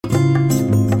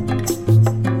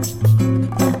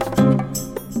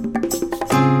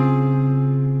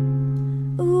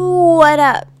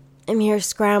here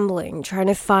scrambling, trying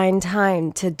to find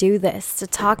time to do this, to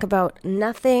talk about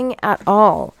nothing at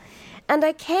all. And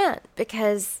I can't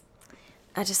because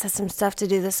I just had some stuff to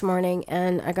do this morning,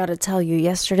 and I gotta tell you,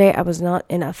 yesterday I was not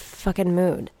in a fucking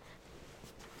mood.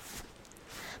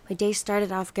 My day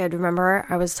started off good. Remember,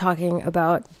 I was talking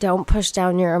about don't push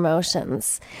down your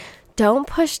emotions. Don't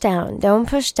push down.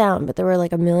 But there were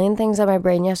like a million things on my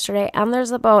brain yesterday, and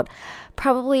there's about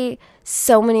probably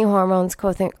so many hormones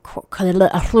coursing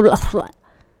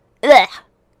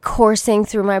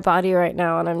through my body right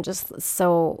now, and I'm just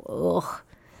so ugh.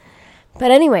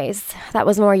 But anyways, that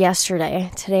was more yesterday.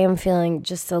 Today I'm feeling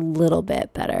just a little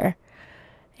bit better.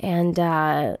 And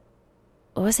what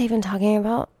was I even talking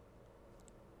about?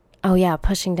 Oh yeah,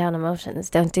 pushing down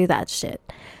emotions. Don't do that shit.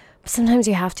 Sometimes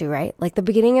you have to, right? Like the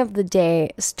beginning of the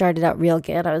day started out real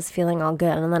good. I was feeling all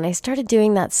good. And then I started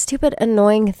doing that stupid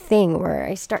annoying thing where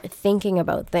I start thinking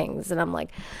about things. And I'm like,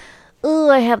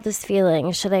 oh, I have this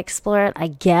feeling. Should I explore it? I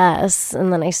guess.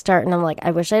 And then I start and I'm like,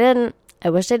 I wish I didn't.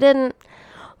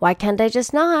 Why can't I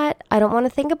just not? I don't want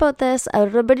to think about this.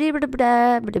 But,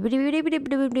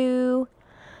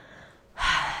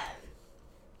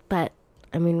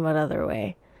 I mean, what other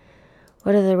way?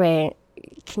 What other way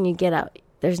can you get out?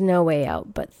 There's no way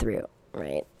out but through,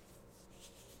 right?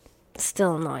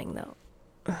 Still annoying, though.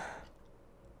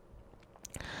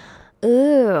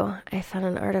 Ooh, I found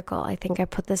an article. I think I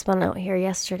put this one out here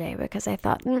yesterday because I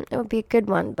thought it would be a good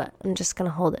one, but I'm just going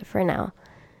to hold it for now.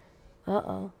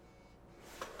 Uh-oh.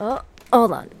 Oh,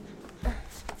 hold on.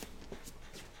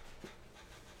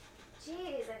 Jeez,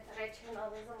 I thought I turned all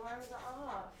these alarms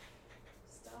off.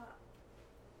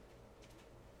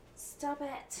 Stop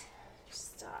it.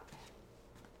 Stop.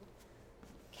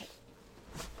 Okay.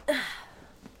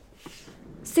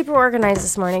 Super organized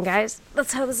this morning, guys.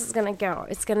 That's how this is going to go.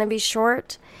 It's going to be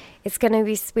short. It's going to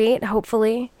be sweet,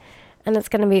 hopefully. And it's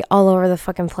going to be all over the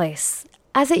fucking place.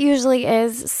 As it usually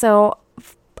is. So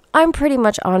I'm pretty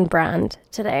much on brand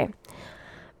today.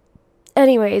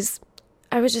 Anyways,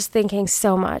 I was just thinking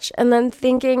so much. And then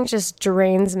thinking just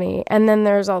drains me. And then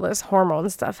there's all this hormone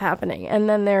stuff happening. And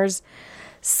then there's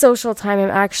social time. I'm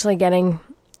actually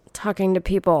talking to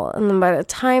people. And then by the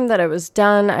time that I was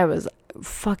done, I was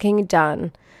fucking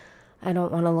done. I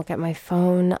don't want to look at my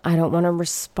phone. I don't want to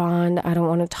respond. I don't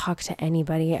want to talk to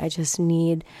anybody. I just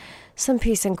need some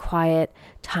peace and quiet,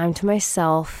 time to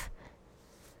myself,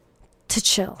 to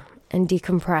chill and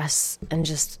decompress and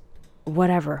just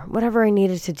whatever I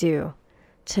needed to do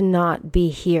to not be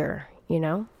here, you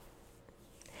know?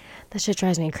 That shit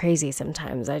drives me crazy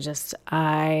sometimes.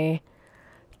 I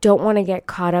don't want to get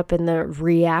caught up in the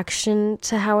reaction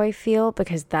to how I feel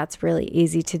because that's really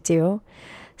easy to do.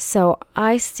 So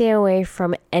I stay away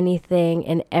from anything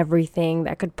and everything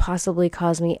that could possibly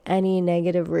cause me any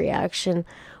negative reaction,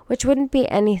 which wouldn't be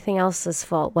anything else's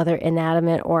fault, whether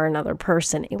inanimate or another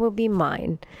person. It would be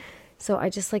mine. So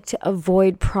I just like to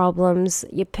avoid problems.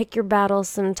 You pick your battles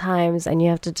sometimes and you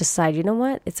have to decide, you know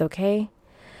what? It's okay.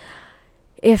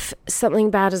 If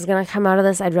something bad is going to come out of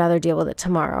this, I'd rather deal with it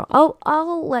tomorrow.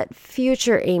 I'll let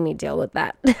future Amy deal with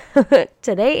that.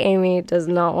 Today, Amy does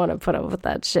not want to put up with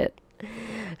that shit.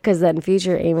 Because then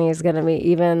future Amy is going to be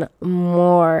even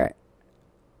more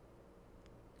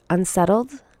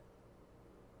unsettled,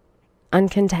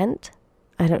 uncontent.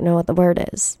 I don't know what the word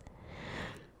is.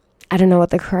 I don't know what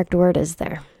the correct word is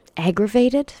there.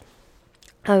 Aggravated?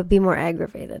 I would be more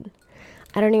aggravated.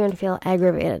 I don't even feel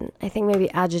aggravated. I think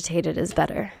maybe agitated is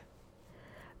better.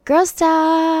 Girl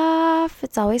stuff.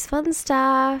 It's always fun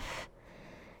stuff.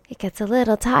 It gets a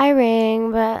little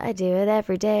tiring, but I do it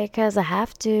every day because I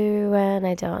have to and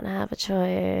I don't have a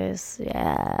choice.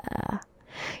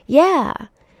 Yeah.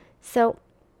 So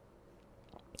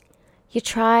you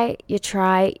try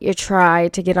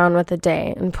to get on with the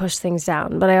day and push things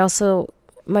down. But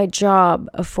my job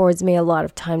affords me a lot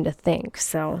of time to think.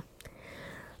 So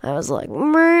I was like,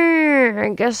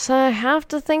 I guess I have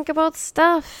to think about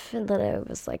stuff. And then I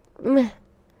was like, meh.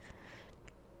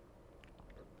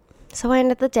 So I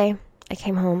ended the day. I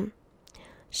came home,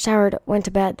 showered, went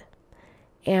to bed,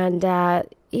 and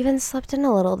even slept in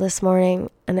a little this morning,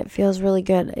 and it feels really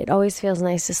good. It always feels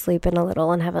nice to sleep in a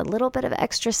little and have a little bit of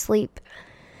extra sleep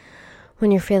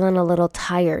when you're feeling a little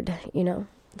tired, you know.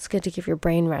 It's good to give your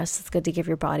brain rest. It's good to give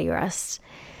your body rest.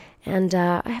 And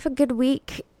I have a good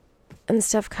week and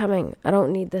stuff coming. I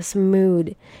don't need this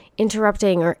mood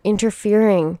interrupting or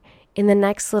interfering in the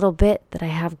next little bit that I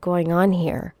have going on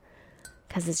here.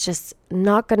 Because it's just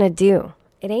not going to do.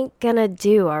 It ain't going to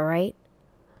do, all right?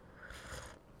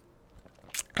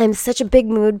 I'm such a big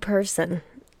mood person.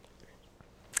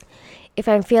 If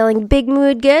I'm feeling big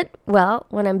mood good, well,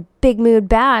 when I'm big mood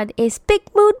bad, it's big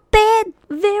mood bad. bad,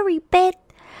 very bad.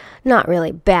 Not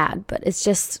really bad, but it's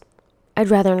just, I'd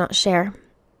rather not share.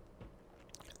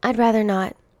 I'd rather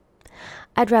not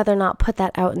put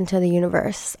that out into the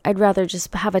universe. I'd rather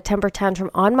just have a temper tantrum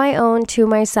on my own to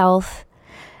myself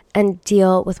and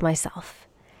deal with myself.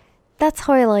 That's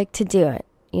how I like to do it,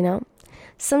 you know?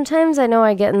 Sometimes I know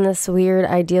I get in this weird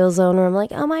ideal zone where I'm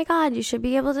like, oh my God, you should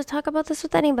be able to talk about this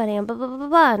with anybody and blah, blah, blah, blah,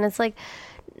 blah. And it's like,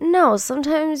 no,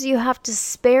 sometimes you have to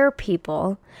spare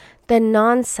people the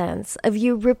nonsense of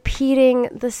you repeating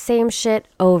the same shit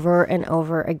over and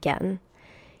over again.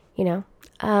 You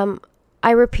know,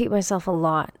 I repeat myself a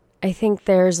lot. I think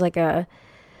there's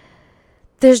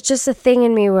just a thing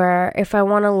in me where if I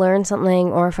want to learn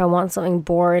something or if I want something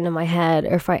boring in my head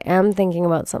or if I am thinking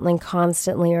about something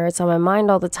constantly or it's on my mind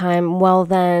all the time, well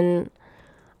then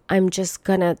I'm just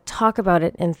going to talk about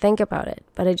it and think about it.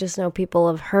 But I just know people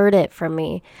have heard it from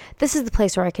me. This is the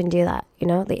place where I can do that, you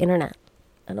know, the internet.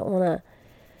 I don't want to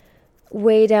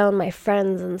weigh down my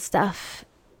friends and stuff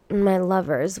and my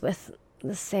lovers with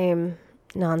the same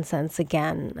nonsense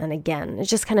again and again. It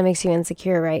just kind of makes you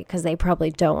insecure, right? Because they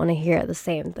probably don't want to hear the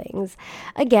same things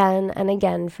again and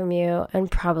again from you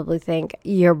and probably think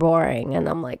you're boring. And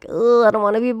I'm like, I don't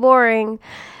want to be boring.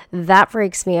 That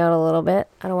freaks me out a little bit.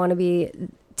 I don't want to be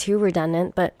too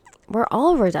redundant, but we're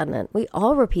all redundant. We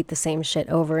all repeat the same shit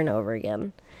over and over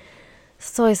again.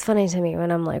 It's always funny to me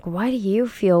when I'm like, why do you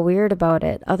feel weird about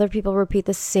it? Other people repeat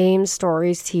the same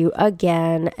stories to you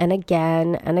again and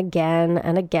again and again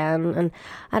and again. And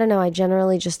I don't know, I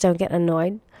generally just don't get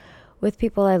annoyed with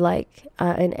people I like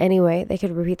in any way. They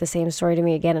could repeat the same story to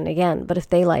me again and again. But if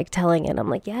they like telling it,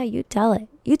 I'm like, yeah, you tell it.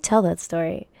 You tell that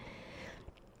story.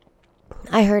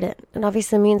 I heard it. It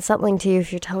obviously means something to you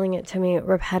if you're telling it to me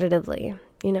repetitively,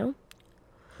 you know?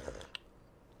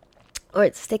 Or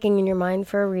it's sticking in your mind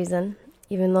for a reason.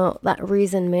 Even though that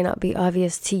reason may not be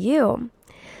obvious to you,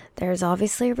 there's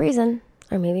obviously a reason,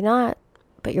 or maybe not,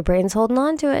 but your brain's holding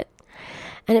on to it,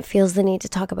 and it feels the need to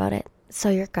talk about it, so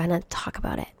you're gonna talk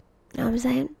about it. Know what I'm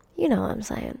saying? You know what I'm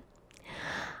saying.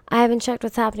 I haven't checked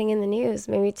what's happening in the news.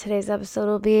 Maybe today's episode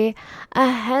will be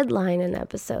a headline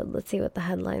episode. Let's see what the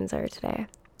headlines are today.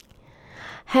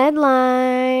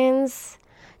 Headlines.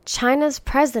 China's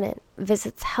president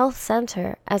visits health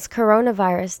center as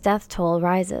coronavirus death toll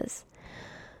rises.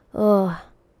 Oh,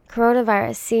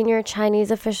 coronavirus, senior Chinese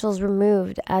officials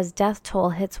removed as death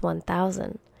toll hits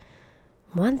 1,000.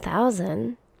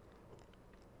 1,000?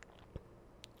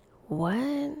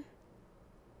 What?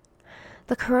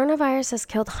 The coronavirus has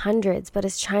killed hundreds, but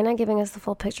is China giving us the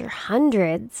full picture?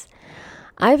 Hundreds?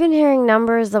 I've been hearing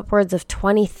numbers upwards of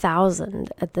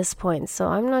 20,000 at this point, so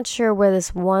I'm not sure where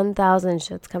this 1,000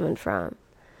 shit's coming from.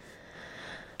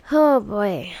 Oh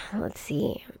boy, let's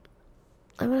see.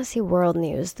 I want to see world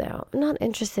news, though. I'm not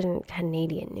interested in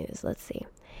Canadian news. Let's see.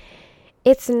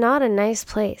 It's not a nice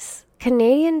place.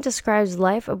 Canadian describes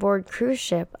life aboard cruise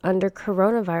ship under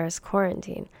coronavirus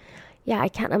quarantine. Yeah, I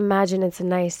can't imagine it's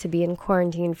nice to be in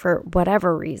quarantine for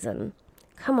whatever reason.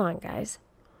 Come on, guys.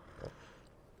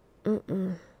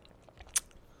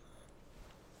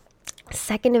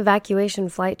 Second evacuation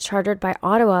flight chartered by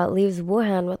Ottawa leaves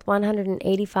Wuhan with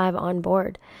 185 on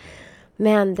board.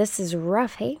 Man, this is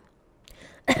rough, hey?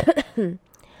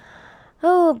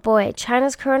 Oh boy,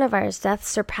 China's coronavirus deaths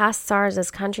surpassed SARS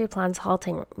as country plans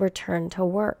halting return to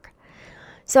work.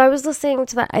 So I was listening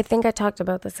to that. I think I talked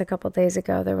about this a couple days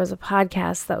ago. There was a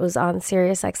podcast that was on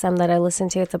Sirius XM that I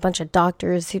listened to. It's a bunch of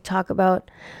doctors who talk about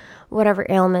whatever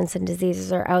ailments and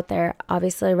diseases are out there.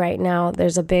 Obviously, right now,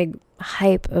 there's a big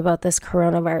hype about this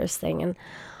coronavirus thing. And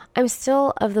I'm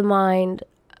still of the mind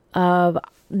of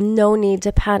no need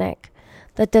to panic.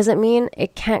 That doesn't mean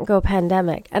it can't go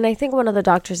pandemic. And I think one of the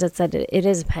doctors had said it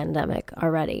is a pandemic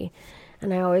already.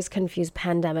 And I always confuse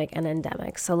pandemic and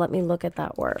endemic. So let me look at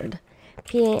that word.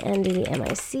 Pandemic.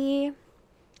 Let's see.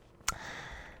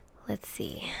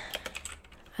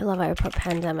 I love how I put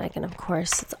pandemic. And of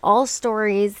course, it's all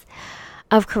stories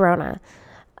of corona.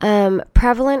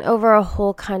 Prevalent over a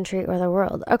whole country or the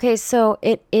world. Okay, so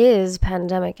it is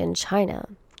pandemic in China.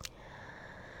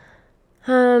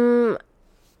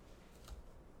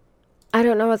 I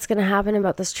don't know what's going to happen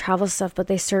about this travel stuff, but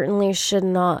they certainly should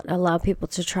not allow people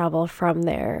to travel from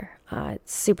there. It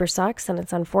super sucks and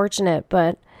it's unfortunate,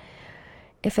 but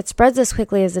if it spreads as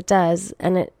quickly as it does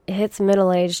and it hits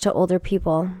middle-aged to older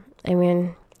people, I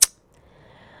mean,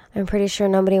 I'm pretty sure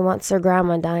nobody wants their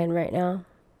grandma dying right now.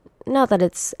 Not that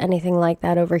it's anything like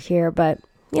that over here, but,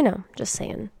 you know, just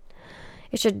saying.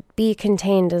 It should be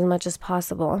contained as much as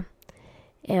possible.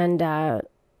 And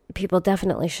people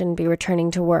definitely shouldn't be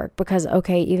returning to work because,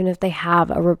 okay, even if they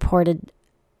have a reported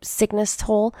sickness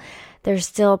toll, There's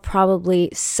still probably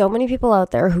so many people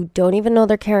out there who don't even know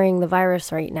they're carrying the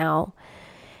virus right now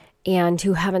and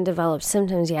who haven't developed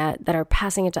symptoms yet that are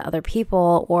passing it to other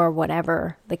people or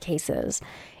whatever the case is.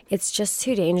 It's just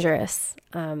too dangerous.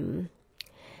 And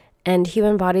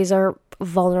human bodies are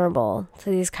vulnerable to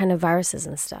these kind of viruses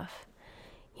and stuff.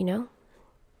 You know?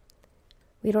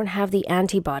 We don't have the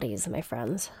antibodies, my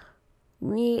friends.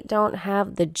 We don't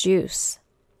have the juice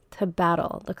to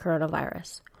battle the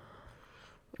coronavirus.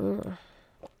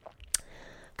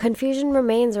 Confusion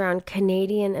remains around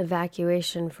Canadian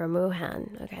evacuation from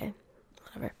Wuhan. Okay,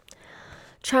 whatever.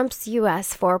 Trump's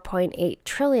U.S. $4.8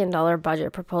 trillion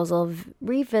budget proposal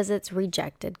revisits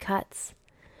rejected cuts.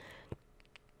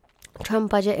 Trump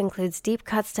budget includes deep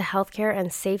cuts to healthcare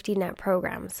and safety net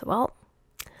programs. Well,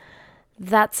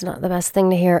 that's not the best thing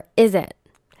to hear, is it?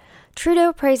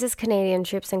 Trudeau praises Canadian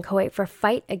troops in Kuwait for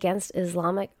fight against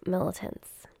Islamic militants.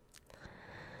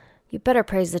 You better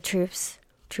praise the troops,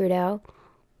 Trudeau.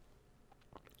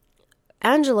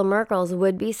 Angela Merkel's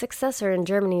would-be successor in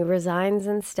Germany resigns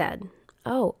instead.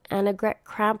 Oh, Annegret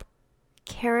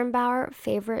Kramp-Karrenbauer,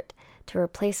 favorite to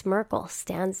replace Merkel,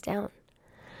 stands down.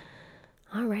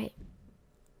 All right.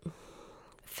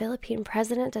 Philippine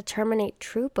president to terminate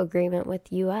troop agreement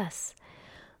with U.S.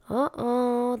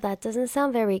 Uh-oh, that doesn't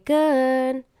sound very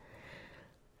good.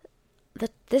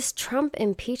 This Trump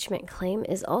impeachment claim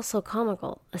is also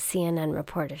comical, a CNN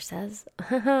reporter says.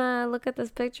 Look at this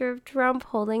picture of Trump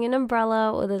holding an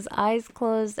umbrella with his eyes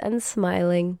closed and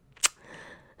smiling.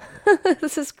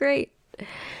 This is great.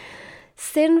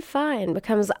 Sinn Féin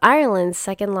becomes Ireland's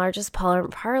second largest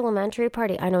parliamentary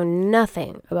party. I know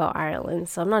nothing about Ireland,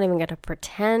 so I'm not even going to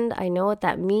pretend I know what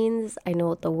that means. I know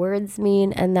what the words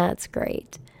mean, and that's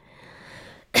great.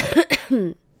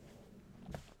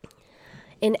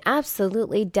 In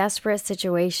absolutely desperate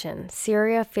situation,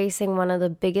 Syria facing one of the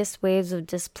biggest waves of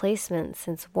displacement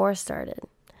since war started.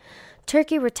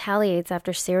 Turkey retaliates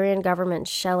after Syrian government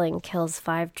shelling kills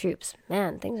 5 troops.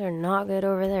 Man, things are not good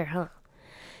over there, huh?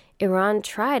 Iran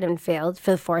tried and failed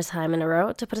for the 4th time in a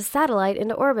row to put a satellite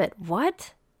into orbit.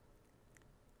 What?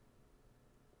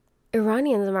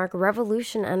 Iranians mark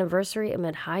revolution anniversary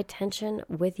amid high tension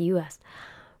with U.S.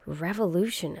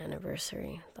 Revolution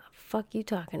anniversary? The fuck you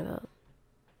talking about?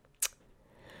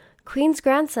 Queen's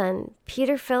grandson,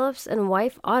 Peter Phillips, and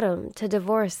wife Autumn to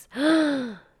divorce.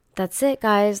 That's it,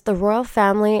 guys. The royal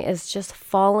family is just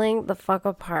falling the fuck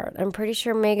apart. I'm pretty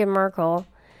sure Meghan Markle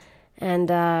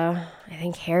and I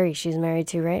think Harry, she's married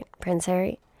to, right? Prince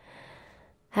Harry,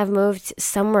 have moved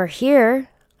somewhere here.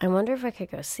 I wonder if I could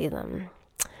go see them.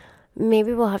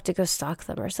 Maybe we'll have to go stalk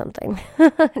them or something.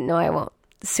 No, I won't.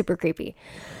 Super creepy.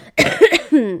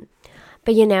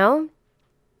 But you know,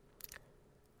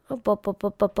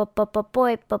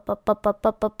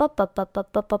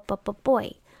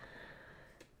 boy.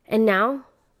 And now,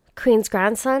 Queen's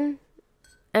grandson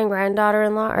and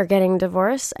granddaughter-in-law are getting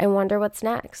divorced. I wonder what's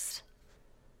next.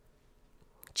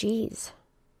 Jeez.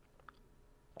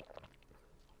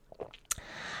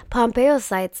 Pompeo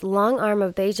cites long arm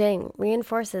of Beijing,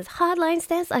 reinforces hardline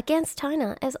stance against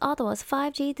China as Ottawa's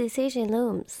 5G decision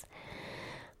looms.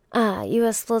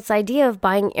 U.S. floats idea of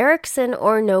buying Ericsson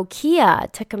or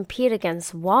Nokia to compete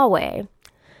against Huawei.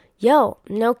 Yo,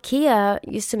 Nokia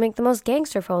used to make the most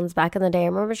gangster phones back in the day.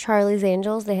 Remember Charlie's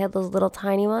Angels? They had those little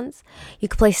tiny ones. You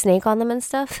could play Snake on them and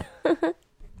stuff.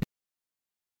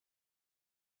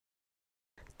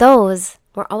 Those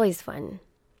were always fun.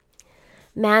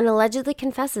 Man allegedly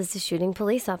confesses to shooting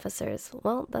police officers.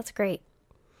 Well, that's great.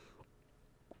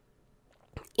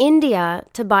 India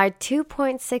to buy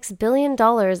 $2.6 billion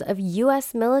of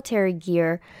U.S. military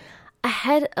gear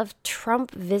ahead of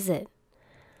Trump visit.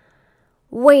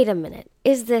 Wait a minute.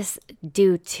 Is this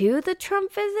due to the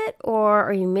Trump visit, or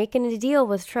are you making a deal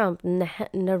with Trump?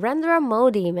 Narendra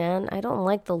Modi, man. I don't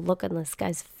like the look on this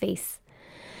guy's face.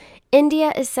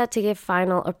 India is set to give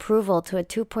final approval to a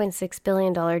 $2.6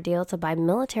 billion deal to buy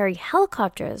military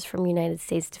helicopters from United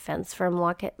States defense firm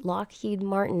Lockheed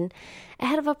Martin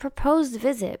ahead of a proposed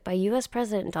visit by U.S.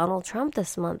 President Donald Trump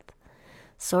this month.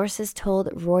 Sources told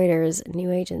Reuters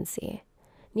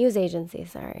news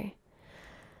agency.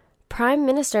 Prime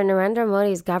Minister Narendra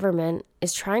Modi's government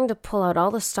is trying to pull out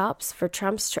all the stops for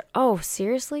Trump's... Oh,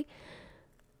 seriously?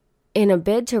 In a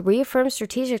bid to reaffirm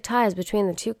strategic ties between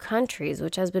the two countries,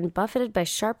 which has been buffeted by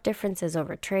sharp differences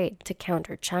over trade to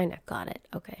counter China. Got it.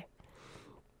 Okay.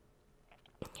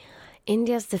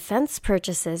 India's defense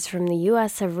purchases from the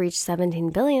U.S. have reached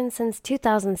 $17 billion since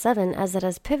 2007 as it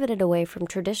has pivoted away from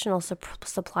traditional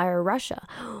supplier Russia.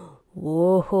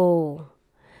 Whoa.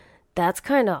 That's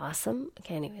kind of awesome.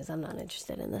 Okay, anyways, I'm not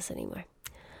interested in this anymore.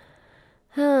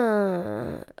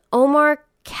 Omar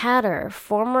Khader,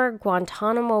 former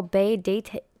Guantanamo Bay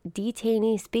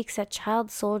detainee, speaks at child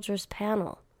soldiers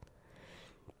panel.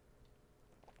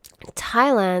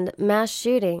 Thailand mass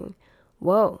shooting.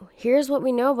 Whoa, here's what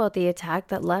we know about the attack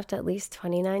that left at least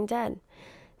 29 dead.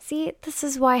 See, this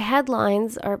is why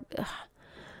headlines are...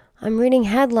 I'm reading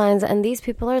headlines and these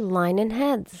people are lining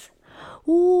heads.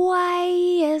 Why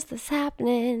is this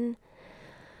happening?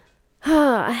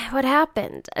 What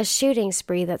happened? A shooting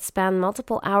spree that spanned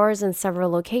multiple hours in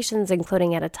several locations,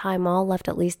 including at a Thai mall, left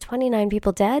at least 29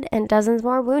 people dead and dozens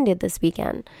more wounded this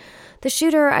weekend. The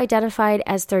shooter, identified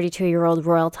as 32-year-old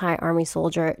Royal Thai Army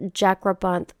soldier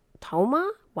Jakrapanth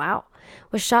Thoma,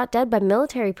 was shot dead by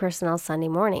military personnel Sunday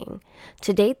morning.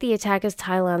 To date, the attack is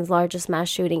Thailand's largest mass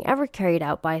shooting ever carried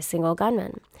out by a single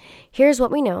gunman. Here's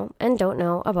what we know and don't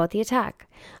know about the attack.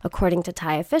 According to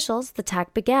Thai officials, the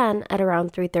attack began at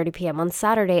around 3:30 p.m. on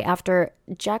Saturday after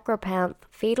Jakrapanth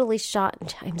fatally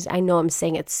shot, I know I'm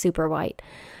saying it's super white,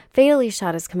 fatally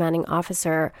shot his commanding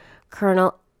officer,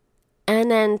 Colonel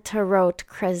Anantarot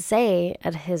Kreze,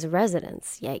 at his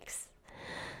residence. Yikes.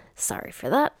 Sorry for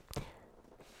that.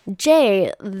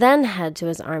 Jay then headed to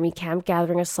his army camp,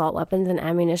 gathering assault weapons and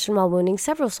ammunition while wounding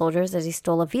several soldiers as he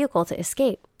stole a vehicle to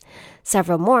escape.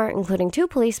 Several more, including 2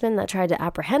 policemen that tried to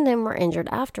apprehend him, were injured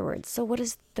afterwards. So what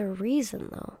is the reason,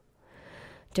 though?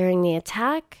 During the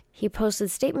attack, he posted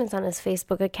statements on his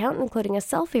Facebook account, including a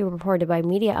selfie reported by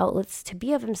media outlets to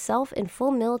be of himself in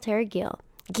full military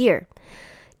gear.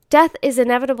 Death is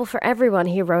inevitable for everyone,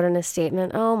 he wrote in a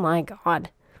statement. Oh my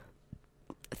God.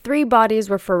 3 bodies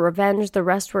were for revenge, the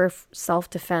rest were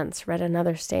self-defense, read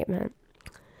another statement.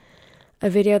 A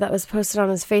video that was posted on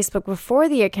his Facebook before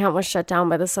the account was shut down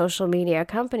by the social media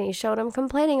company showed him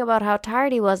complaining about how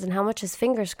tired he was and how much his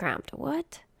fingers cramped.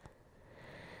 What?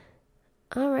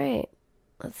 All right,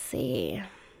 let's see.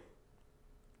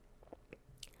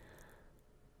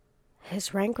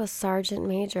 His rank was Sergeant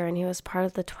Major and he was part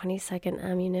of the 22nd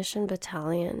Ammunition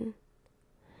Battalion.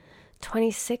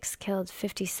 26 killed,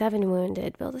 57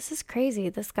 wounded. Well, this is crazy.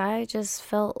 This guy just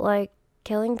felt like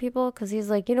killing people because he's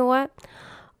like, you know what?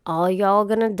 All y'all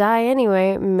gonna die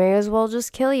anyway. May as well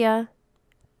just kill ya.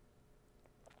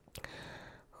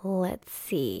 Let's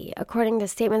see. According to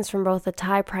statements from both the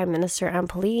Thai Prime Minister and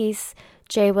police,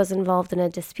 Jay was involved in a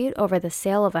dispute over the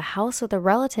sale of a house with a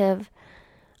relative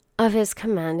of his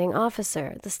commanding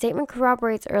officer. The statement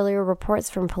corroborates earlier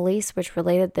reports from police which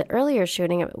related the earlier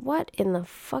shooting. What in the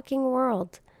fucking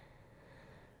world?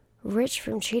 Rich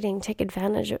from cheating, taking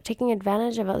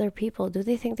advantage of other people. Do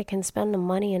they think they can spend the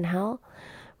money in hell?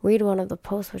 Read one of the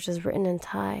posts, which is written in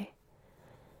Thai.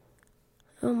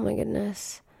 Oh my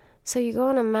goodness. So you go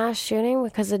on a mass shooting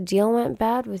because a deal went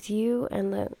bad with you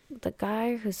and the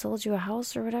guy who sold you a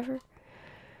house or whatever?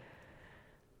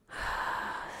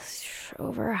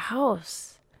 Over a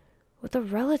house with a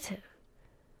relative.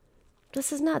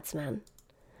 This is nuts, man.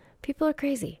 People are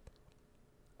crazy.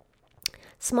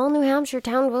 Small New Hampshire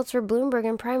town votes for Bloomberg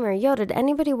in primary. Yo, did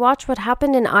anybody watch what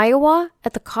happened in Iowa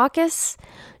at the caucus?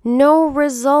 No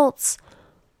results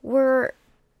were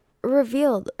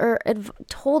revealed or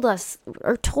told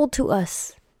to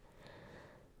us.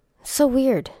 So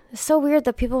weird. It's so weird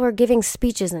that people were giving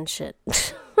speeches and shit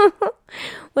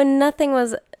when nothing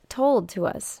was told to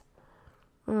us.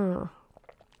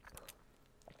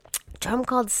 Trump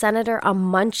called Senator a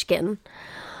munchkin.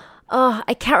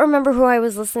 I can't remember who I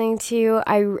was listening to.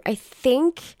 I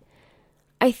think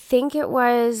it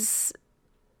was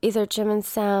either Jim and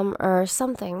Sam or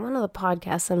something, one of the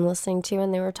podcasts I'm listening to,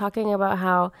 and they were talking about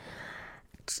how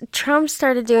Trump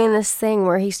started doing this thing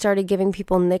where he started giving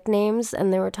people nicknames,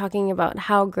 and they were talking about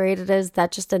how great it is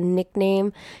that just a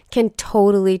nickname can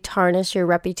totally tarnish your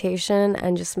reputation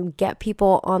and just get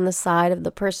people on the side of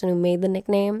the person who made the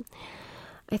nickname.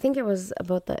 I think it was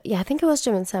I think it was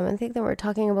Jim and Sam. I think they were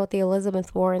talking about the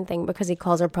Elizabeth Warren thing because he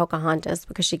calls her Pocahontas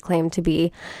because she claimed to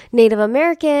be Native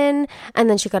American, and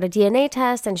then she got a DNA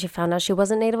test and she found out she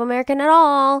wasn't Native American at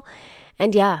all.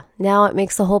 And yeah, now it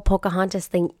makes the whole Pocahontas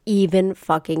thing even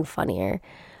fucking funnier.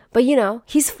 But you know,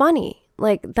 he's funny.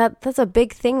 Like that's a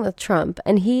big thing with Trump,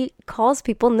 and he calls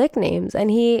people nicknames,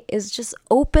 and he is just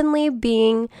openly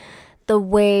being the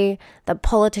way that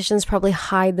politicians probably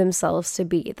hide themselves to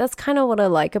be. That's kind of what I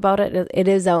like about it. It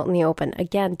is out in the open.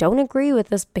 Again, don't agree with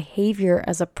this behavior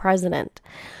as a president.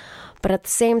 But at the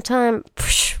same time,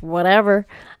 whatever.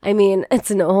 I mean, it's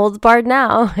no holds barred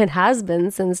now. It has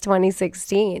been since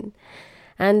 2016.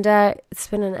 And it's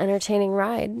been an entertaining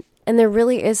ride. And there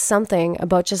really is something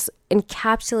about just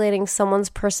encapsulating someone's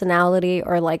personality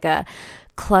or like a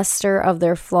cluster of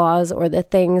their flaws or the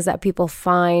things that people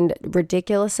find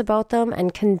ridiculous about them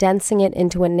and condensing it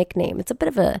into a nickname. It's a bit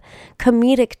of a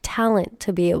comedic talent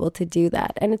to be able to do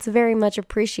that. And it's very much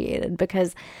appreciated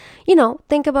because,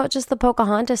 think about just the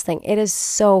Pocahontas thing. It is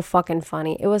so fucking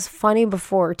funny. It was funny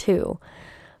before too,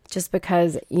 just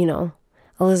because,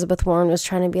 Elizabeth Warren was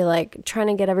trying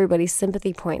to get everybody's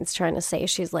sympathy points, trying to say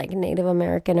she's like Native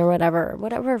American or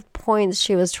whatever points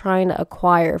she was trying to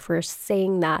acquire for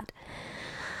saying that.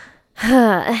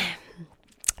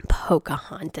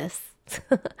 Pocahontas.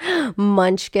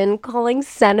 Munchkin, calling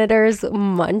senators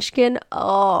Munchkin.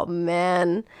 Oh,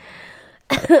 man.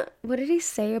 What did he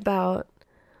say about,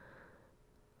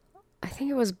 I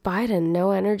think it was Biden,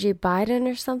 no energy Biden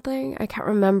or something? I can't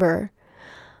remember.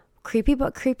 Creepy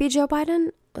Joe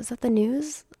Biden? Was that the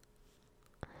news?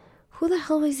 Who the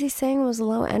hell was he saying was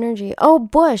low energy? Oh,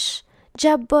 Bush.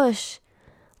 Jeb Bush.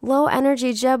 Low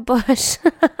energy Jeb Bush.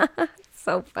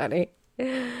 So funny.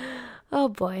 Oh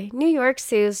boy. New York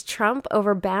sues Trump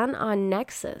over ban on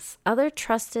Nexus. Other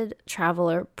trusted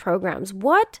traveler programs.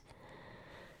 What?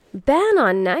 Ban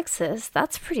on Nexus?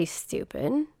 That's pretty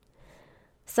stupid.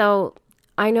 So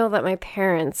I know that my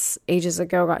parents ages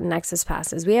ago got Nexus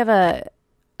passes. We have a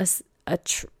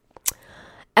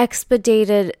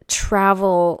expedited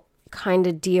travel kind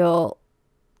of deal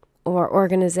or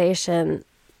organization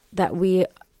that we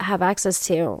have access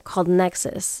to called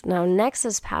Nexus. Now,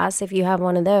 Nexus Pass, if you have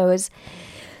one of those,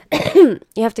 you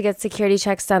have to get security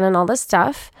checks done and all this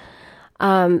stuff.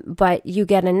 But you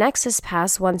get a Nexus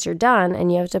Pass once you're done,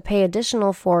 and you have to pay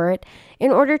additional for it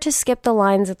in order to skip the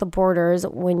lines at the borders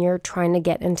when you're trying to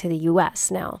get into the U.S.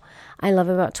 Now, I live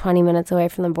about 20 minutes away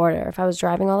from the border. If I was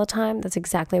driving all the time, that's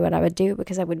exactly what I would do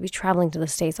because I would be traveling to the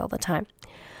States all the time.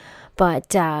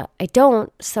 But I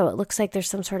don't, so it looks like there's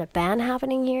some sort of ban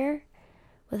happening here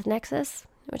with Nexus,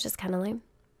 which is kind of lame.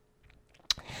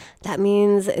 That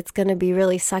means it's going to be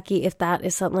really sucky if that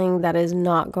is something that is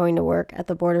not going to work at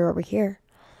the border over here.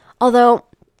 Although,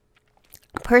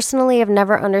 personally, I've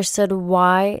never understood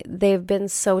why they've been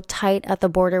so tight at the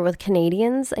border with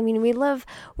Canadians. I mean,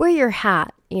 we're your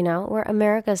hat, we're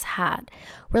America's hat.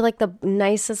 We're like the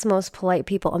nicest, most polite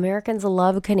people. Americans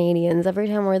love Canadians. Every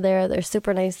time we're there, they're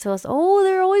super nice to us. Oh,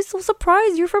 they're always so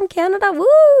surprised you're from Canada. Woo!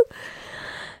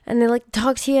 And they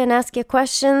talk to you and ask you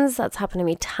questions. That's happened to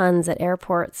me tons at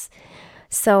airports.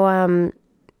 So, I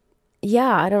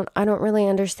don't really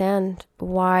understand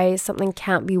why something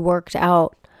can't be worked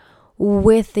out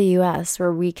with the U.S.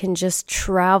 where we can just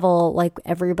travel like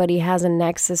everybody has a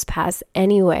Nexus Pass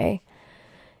anyway.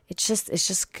 It's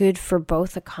just good for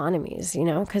both economies,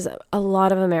 because a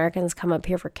lot of Americans come up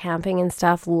here for camping and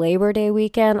stuff. Labor Day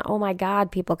weekend, oh my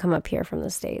God, people come up here from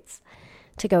the States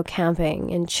to go camping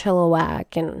in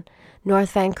Chilliwack and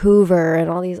North Vancouver and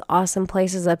all these awesome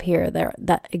places up here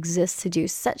that exist to do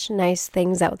such nice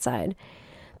things outside.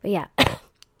 But yeah.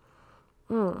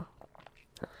 All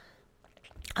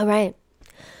right.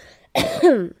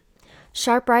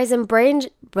 Sharp rise in brain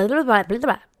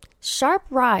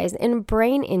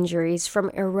injuries from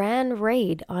Iran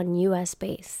raid on U.S.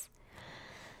 base.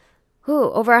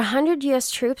 Over 100 U.S.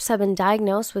 troops have been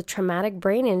diagnosed with traumatic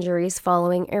brain injuries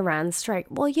following Iran's strike.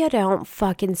 Well, you don't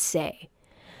fucking say.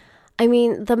 I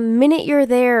mean, the minute you're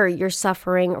there, you're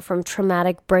suffering from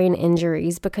traumatic brain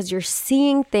injuries because you're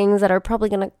seeing things that are probably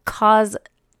going to cause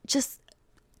just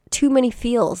too many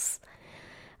feels.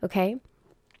 Okay?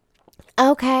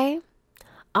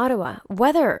 Ottawa.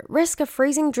 Weather. Risk of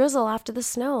freezing drizzle after the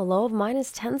snow. Low of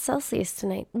 -10 Celsius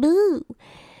tonight. Boo!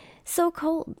 So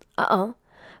cold. Uh-oh.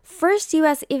 First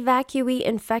U.S. evacuee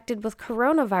infected with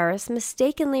coronavirus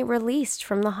mistakenly released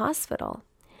from the hospital.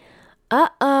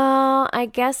 Uh-oh, I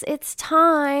guess it's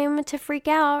time to freak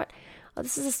out. Oh,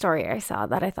 this is a story I saw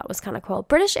that I thought was kind of cool.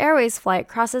 British Airways flight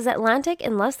crosses Atlantic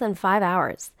in less than 5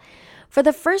 hours. For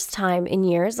the first time in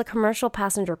years, a commercial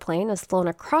passenger plane has flown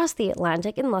across the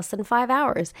Atlantic in less than 5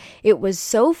 hours. It was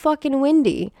so fucking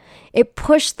windy, it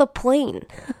pushed the plane.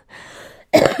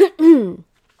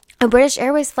 A British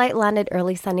Airways flight landed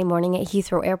early Sunday morning at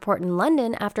Heathrow Airport in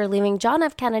London after leaving John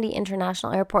F. Kennedy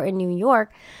International Airport in New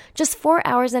York just 4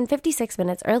 hours and 56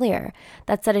 minutes earlier.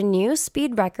 That set a new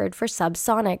speed record for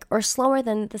subsonic, or slower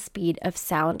than the speed of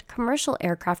sound, commercial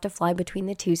aircraft to fly between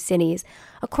the two cities,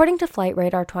 according to Flight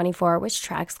Radar 24, which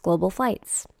tracks global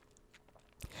flights.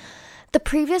 The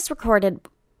previous recorded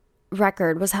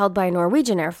record was held by a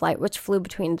Norwegian air flight, which flew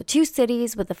between the two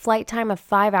cities with a flight time of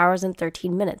 5 hours and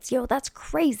 13 minutes. Yo, that's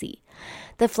crazy.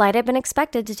 The flight had been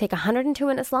expected to take 102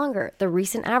 minutes longer. The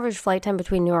recent average flight time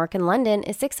between New York and London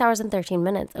is 6 hours and 13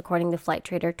 minutes, according to Flight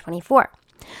Trader 24.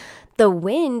 The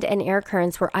wind and air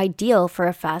currents were ideal for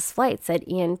a fast flight, said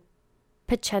Ian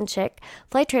Pachenchik,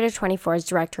 Flight Trader 24's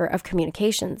director of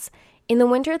communications. In the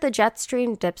winter, the jet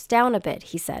stream dips down a bit,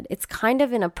 he said. It's kind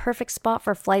of in a perfect spot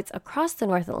for flights across the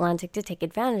North Atlantic to take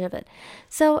advantage of it.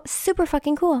 So, super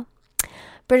fucking cool.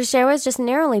 British Airways just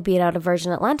narrowly beat out a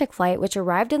Virgin Atlantic flight, which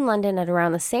arrived in London at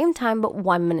around the same time but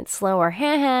 1 minute slower.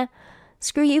 Heh.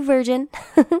 Screw you, Virgin.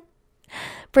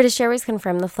 British Airways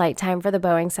confirmed the flight time for the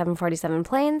Boeing 747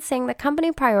 plane, saying the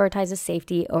company prioritizes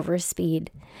safety over speed.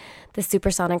 The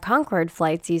supersonic Concorde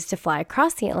flights used to fly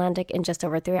across the Atlantic in just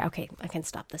over 3 hours. Okay, I can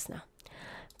stop this now.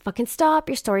 Fucking stop.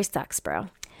 Your story sucks, bro.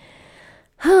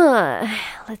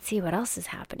 Let's see what else is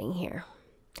happening here.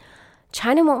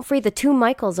 China won't free the 2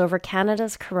 Michaels over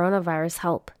Canada's coronavirus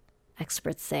help,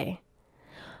 experts say.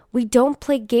 We don't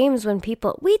play games when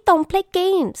people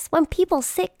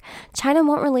sick. China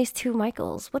won't release 2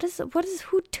 Michaels. What is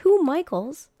 2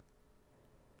 Michaels?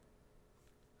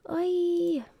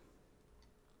 Oy.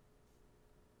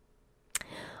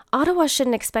 Ottawa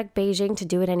shouldn't expect Beijing to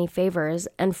do it any favors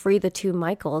and free the 2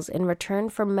 Michaels in return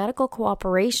for medical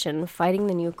cooperation fighting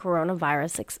the new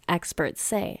coronavirus, experts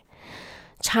say.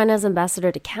 China's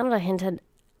ambassador to Canada hinted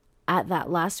at that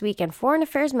last week, and Foreign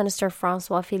Affairs Minister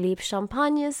François-Philippe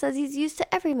Champagne says he's used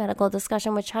to every medical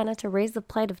discussion with China to raise the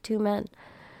plight of 2 men.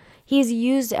 He's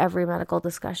used every medical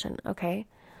discussion, okay,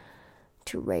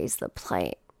 to raise the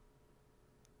plight.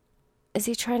 Is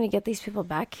he trying to get these people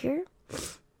back here?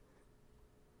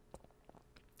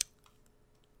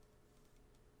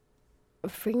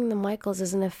 Freeing the Michaels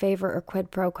isn't a favor or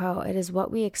quid pro quo. It is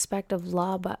what we expect of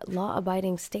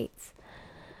law-abiding states.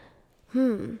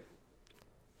 I'm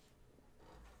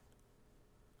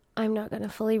not going to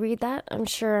fully read that. I'm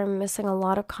sure I'm missing a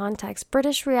lot of context.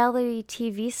 British reality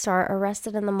TV star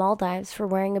arrested in the Maldives for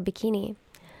wearing a bikini.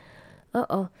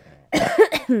 Uh-oh.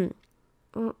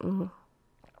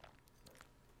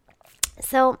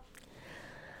 So,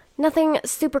 nothing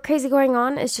super crazy going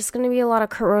on. It's just going to be a lot of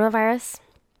coronavirus.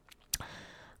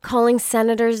 Calling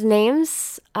senators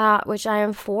names, which I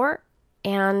am for.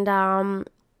 And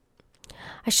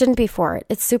I shouldn't be for it.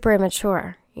 It's super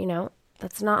immature, you know.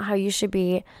 That's not how you should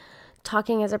be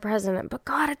talking as a president. But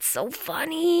God, it's so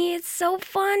funny. It's so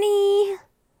funny.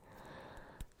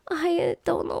 I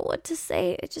don't know what to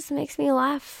say. It just makes me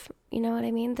laugh. You know what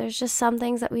I mean? There's just some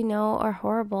things that we know are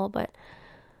horrible. But,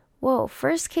 whoa,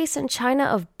 first case in China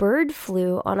of bird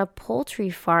flu on a poultry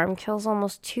farm kills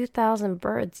almost 2,000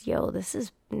 birds. Yo, this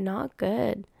is not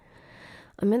good.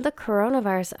 Amid the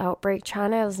coronavirus outbreak,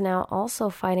 China is now also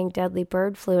fighting deadly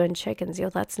bird flu in chickens. Yo,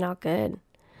 that's not good.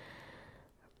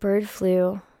 Bird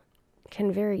flu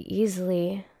can very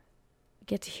easily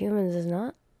get to humans, is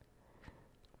not?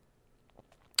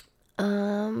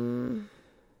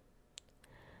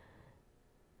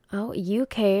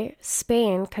 UK,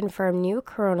 Spain confirm new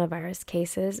coronavirus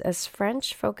cases as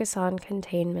French focus on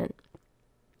containment.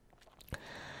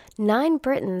 9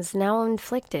 Britons now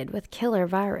inflicted with killer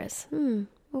virus.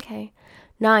 Okay.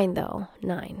 9 though.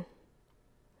 9.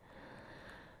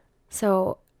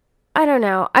 So, I don't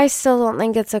know. I still don't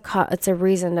think it's a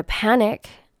reason to panic.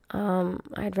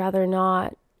 I'd rather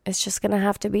not. It's just going to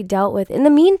have to be dealt with. In the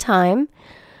meantime,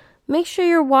 make sure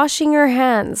you're washing your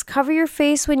hands. Cover your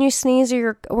face when you sneeze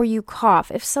or you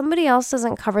cough. If somebody else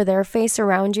doesn't cover their face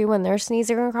around you when they're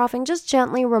sneezing or coughing, just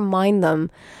gently remind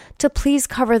them to please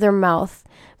cover their mouth,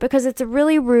 because it's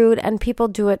really rude and people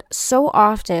do it so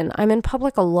often. I'm in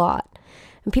public a lot.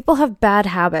 And people have bad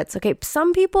habits, okay?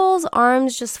 Some people's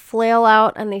arms just flail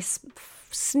out and they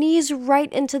sneeze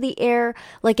right into the air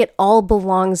like it all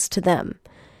belongs to them.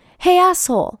 Hey,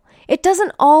 asshole, it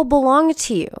doesn't all belong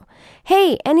to you.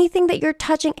 Hey, anything that you're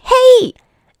touching,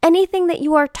 anything that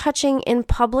you are touching in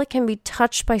public can be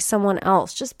touched by someone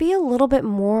else. Just be a little bit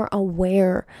more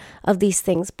aware of these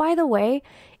things. By the way,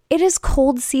 it is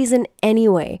cold season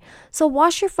anyway, so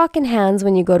wash your fucking hands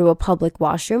when you go to a public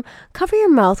washroom. Cover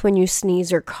your mouth when you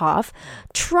sneeze or cough.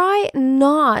 Try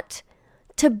not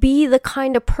to be the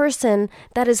kind of person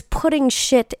that is putting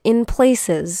shit in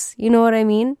places. You know what I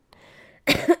mean?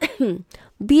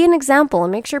 Be an example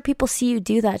and make sure people see you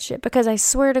do that shit, because I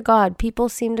swear to God, people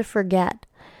seem to forget.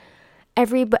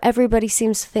 Everybody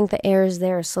seems to think the air is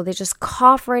there, so they just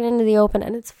cough right into the open,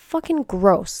 and it's fucking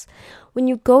gross. When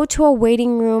you go to a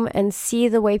waiting room and see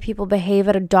the way people behave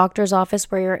at a doctor's office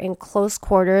where you're in close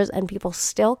quarters and people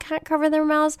still can't cover their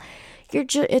mouths,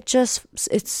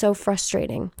 it's so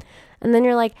frustrating. And then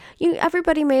you're like,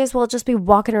 everybody may as well just be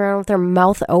walking around with their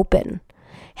mouth open.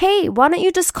 Hey, why don't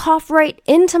you just cough right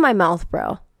into my mouth,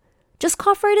 bro? Just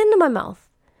cough right into my mouth.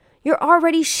 You're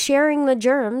already sharing the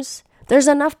germs. There's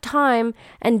enough time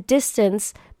and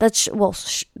distance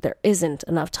there isn't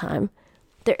enough time.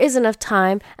 there is enough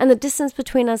time and the distance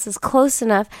between us is close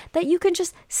enough that you can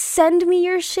just send me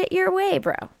your shit your way,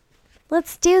 bro.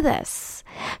 Let's do this.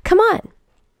 Come on.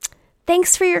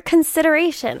 Thanks for your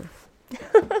consideration.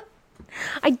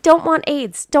 I don't want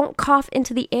AIDS. Don't cough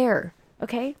into the air,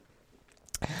 okay?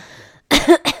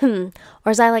 Or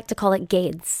as I like to call it,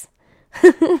 GAIDS.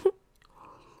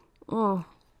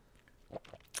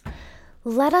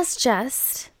 Let us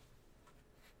just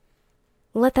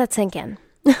let that sink in.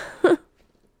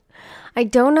 I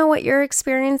don't know what your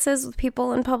experience is with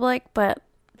people in public, but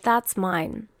that's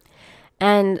mine.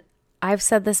 And I've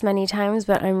said this many times,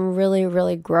 but I'm really,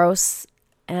 really gross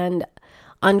and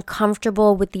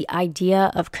uncomfortable with the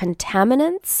idea of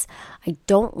contaminants. I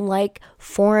don't like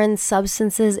foreign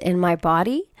substances in my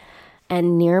body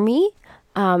and near me.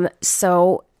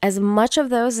 So as much of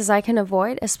those as I can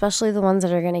avoid, especially the ones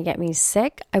that are going to get me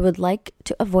sick, I would like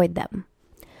to avoid them.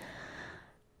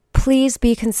 Please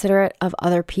be considerate of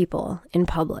other people in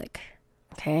public,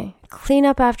 okay? Clean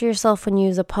up after yourself when you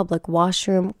use a public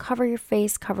washroom. Cover your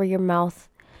face, cover your mouth.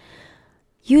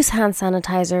 Use hand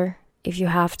sanitizer if you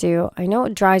have to. I know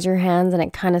it dries your hands and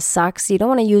it kind of sucks. You don't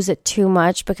want to use it too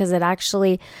much because it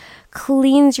actually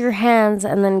cleans your hands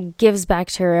and then gives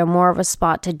bacteria more of a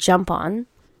spot to jump on.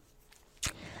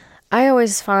 I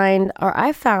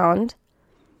found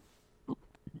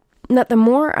that the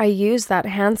more I used that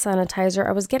hand sanitizer,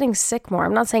 I was getting sick more.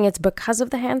 I'm not saying it's because of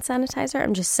the hand sanitizer.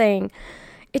 I'm just saying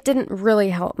it didn't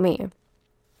really help me.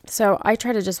 So I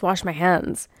try to just wash my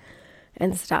hands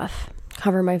and stuff,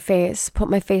 cover my face, put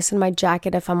my face in my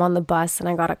jacket if I'm on the bus and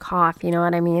I got a cough, you know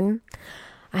what I mean?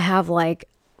 I have like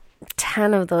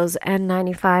 10 of those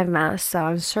N95 masks, so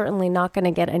I'm certainly not going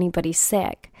to get anybody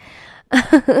sick.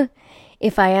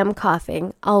 If I am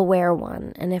coughing, I'll wear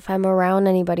one. And if I'm around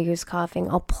anybody who's coughing,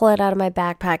 I'll pull it out of my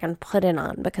backpack and put it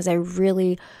on because I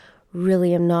really,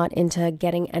 really am not into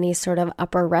getting any sort of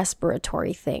upper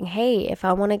respiratory thing. Hey, if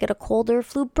I want to get a cold or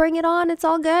flu, bring it on. It's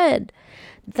all good.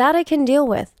 That I can deal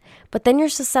with. But then you're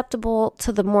susceptible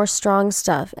to the more strong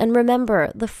stuff. And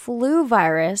remember, the flu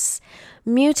virus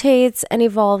mutates and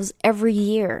evolves every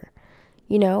year.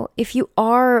 You know, if you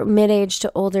are mid-age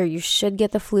to older, you should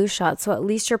get the flu shot. So at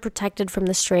least you're protected from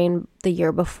the strain the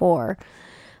year before.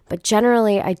 But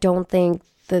generally, I don't think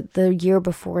that the year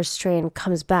before strain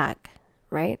comes back,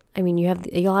 right? I mean,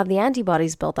 you'll have the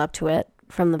antibodies built up to it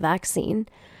from the vaccine.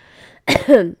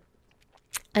 And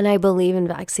I believe in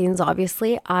vaccines,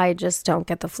 obviously. I just don't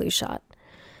get the flu shot.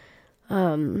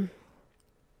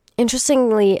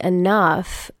 Interestingly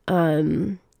enough,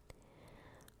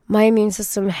 my immune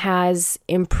system has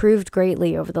improved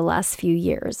greatly over the last few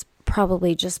years,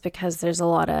 probably just because there's a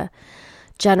lot of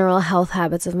general health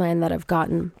habits of mine that have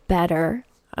gotten better.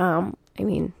 I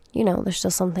mean, you know, there's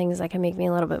still some things that can make me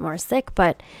a little bit more sick,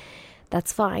 but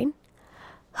that's fine.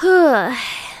 And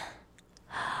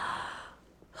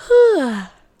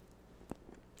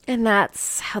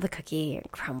that's how the cookie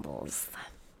crumbles.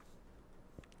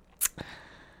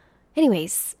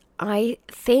 Anyways, I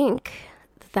think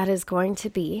that is going to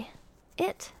be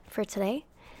it for today.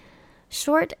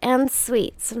 Short and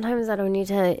sweet. Sometimes I don't need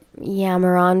to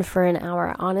yammer on for an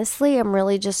hour. Honestly, I'm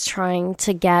really just trying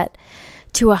to get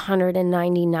to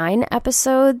 199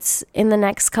 episodes in the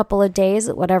next couple of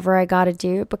days, whatever I got to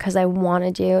do, because I want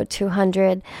to do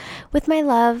 200 with my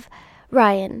love,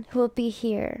 Ryan, who will be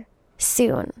here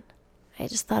soon. I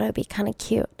just thought it would be kind of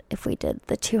cute if we did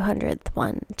the 200th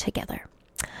one together.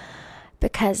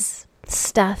 Because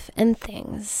stuff and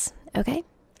things. Okay?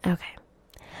 Okay.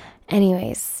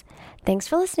 Anyways, thanks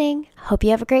for listening. Hope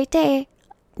you have a great day.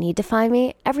 Need to find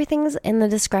me? Everything's in the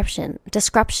description.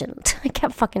 I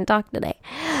can't fucking talk today.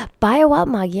 Buy a WUT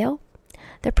mug, yo.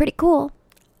 They're pretty cool.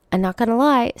 I'm not gonna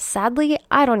lie. Sadly,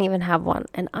 I don't even have one.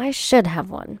 And I should have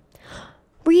one.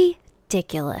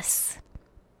 Ridiculous.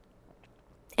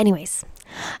 Anyways.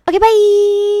 Okay,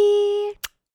 bye!